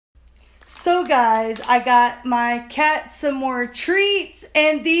So guys, I got my cat some more treats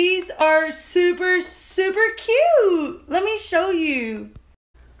and these are super cute. Let me show you.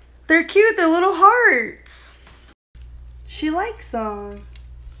 They're cute, they're little hearts. She likes them.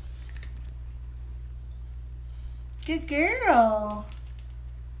 Good girl.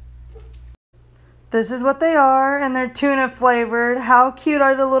 This is what they are and they're tuna flavored. How cute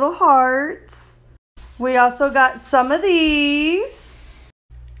are the little hearts? We also got some of these.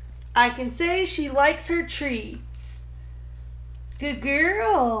 I can say she likes her treats. Good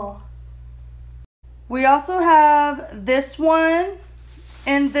girl. We also have this one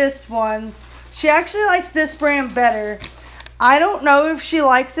and this one. She actually likes this brand better. I don't know if she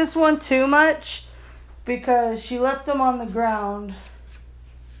likes this one too much because she left them on the ground.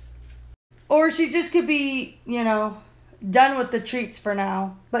 Or she just could be, done with the treats for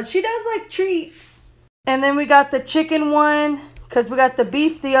now. But she does like treats. And then we got the chicken one because we got the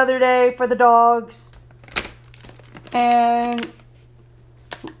beef the other day for the dogs. And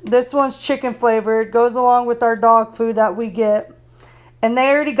this one's chicken flavored. Goes along with our dog food that we get. And they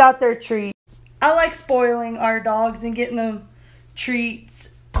already got their treat. I like spoiling our dogs and getting them treats.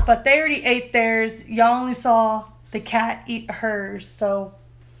 But they already ate theirs. Y'all only saw the cat eat hers. So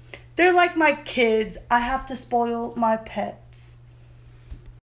they're like my kids. I have to spoil my pets.